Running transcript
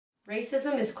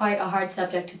Racism is quite a hard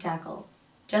subject to tackle.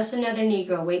 Just another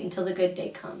Negro wait until the good day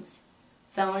comes.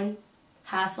 Felon,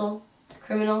 hassle,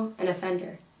 criminal, and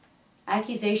offender.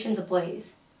 Accusations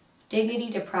ablaze. Dignity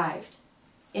deprived.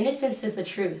 Innocence is the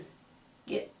truth,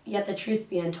 yet the truth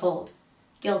be untold.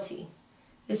 Guilty.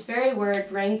 This very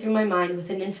word rang through my mind with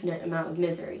an infinite amount of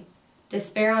misery.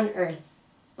 Despair on earth,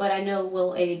 but I know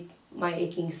will aid my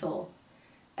aching soul.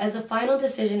 As a final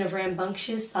decision of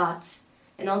rambunctious thoughts,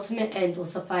 an ultimate end will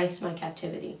suffice my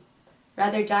captivity.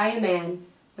 Rather die a man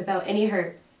without any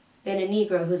hurt than a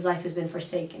Negro whose life has been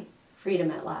forsaken.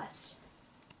 Freedom at last.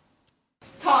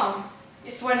 Tom,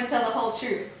 you swear to tell the whole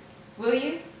truth. Will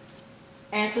you?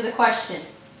 Answer the question.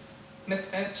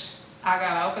 Miss Finch, I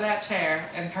got out of that chair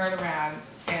and turned around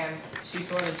and she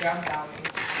sort of jumped on me.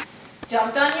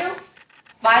 Jumped on you?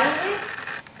 Violently?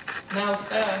 No,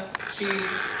 sir.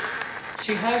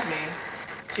 She hugged me.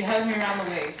 She hugged me around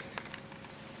the waist.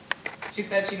 She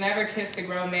said she never kissed a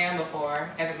grown man before,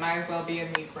 and it might as well be a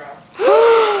Negro.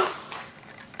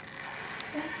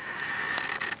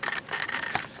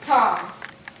 Tom,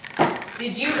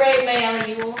 did you rape Mayella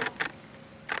Ewell?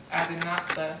 I did not,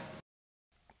 sir.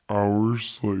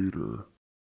 Hours later.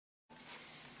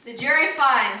 The jury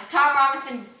finds Tom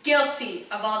Robinson guilty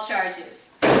of all charges.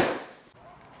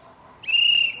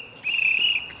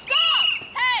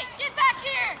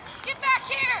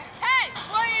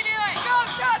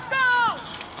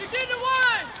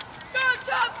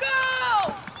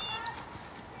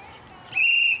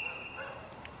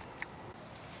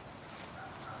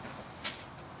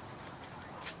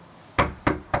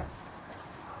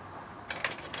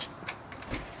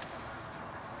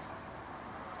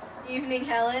 Evening,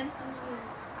 Helen.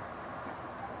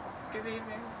 Good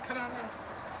evening. Come on in.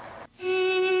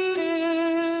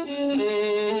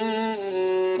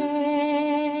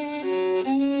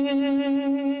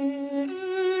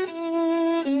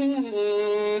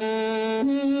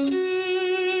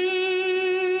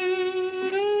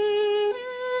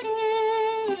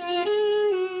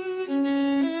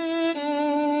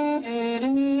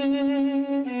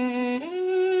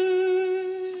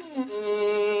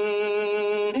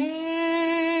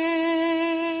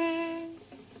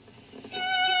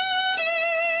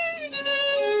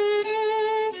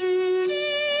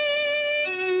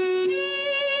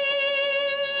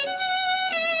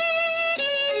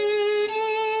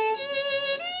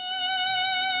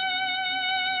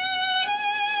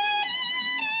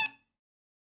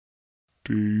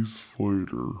 Days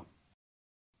later.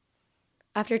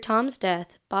 After Tom's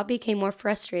death, Bob became more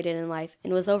frustrated in life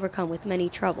and was overcome with many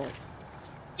troubles.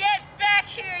 Get back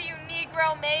here, you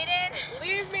Negro maiden!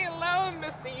 Leave me alone,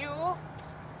 Mr. Ewell.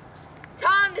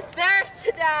 Tom deserves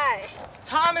to die!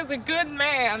 Tom is a good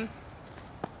man.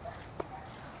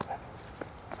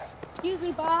 Excuse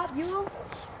me, Bob, you?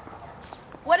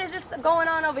 What is this going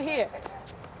on over here?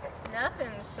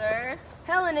 Nothing, sir.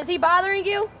 Helen, is he bothering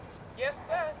you? Yes,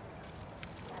 sir.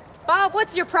 Bob,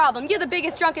 what's your problem? You're the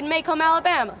biggest drunk in Maycomb,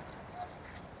 Alabama.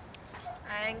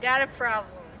 I ain't got a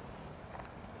problem.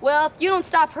 Well, if you don't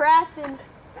stop harassing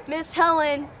Miss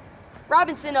Helen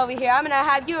Robinson over here, I'm gonna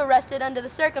have you arrested under the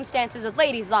circumstances of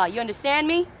ladies' law. You understand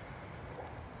me?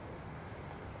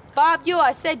 Bob,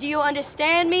 I said, do you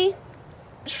understand me?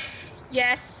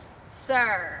 Yes,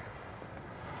 sir.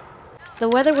 The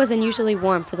weather was unusually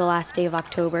warm for the last day of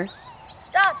October.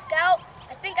 Stop, Scout.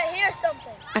 I think I hear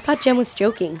something. I thought Jem was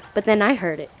joking, but then I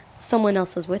heard it. Someone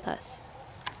else was with us.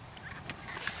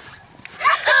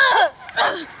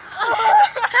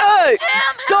 Hey!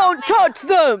 Don't touch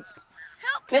them!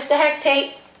 Mr.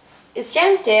 Hectate, is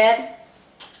Jem dead?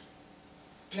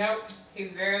 Nope,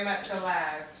 he's very much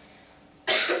alive.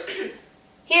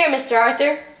 Here, Mr.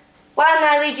 Arthur. Why don't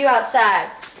I lead you outside?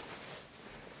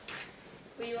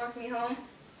 Will you walk me home?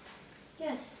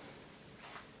 Yes.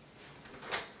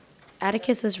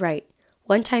 Atticus was right.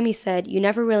 One time he said, you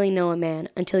never really know a man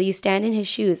until you stand in his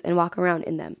shoes and walk around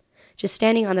in them. Just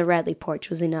standing on the Radley porch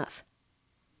was enough.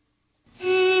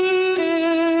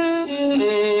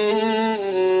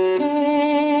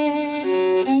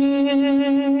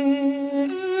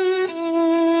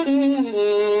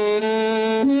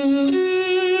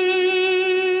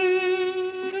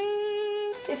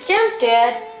 Is Jem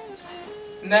dead?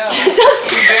 No,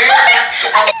 he's very much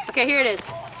alive. Okay, here it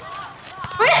is.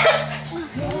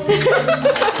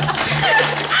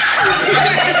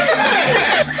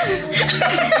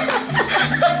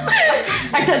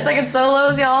 Like 10-second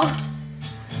solos, y'all.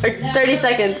 Or 30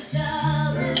 seconds.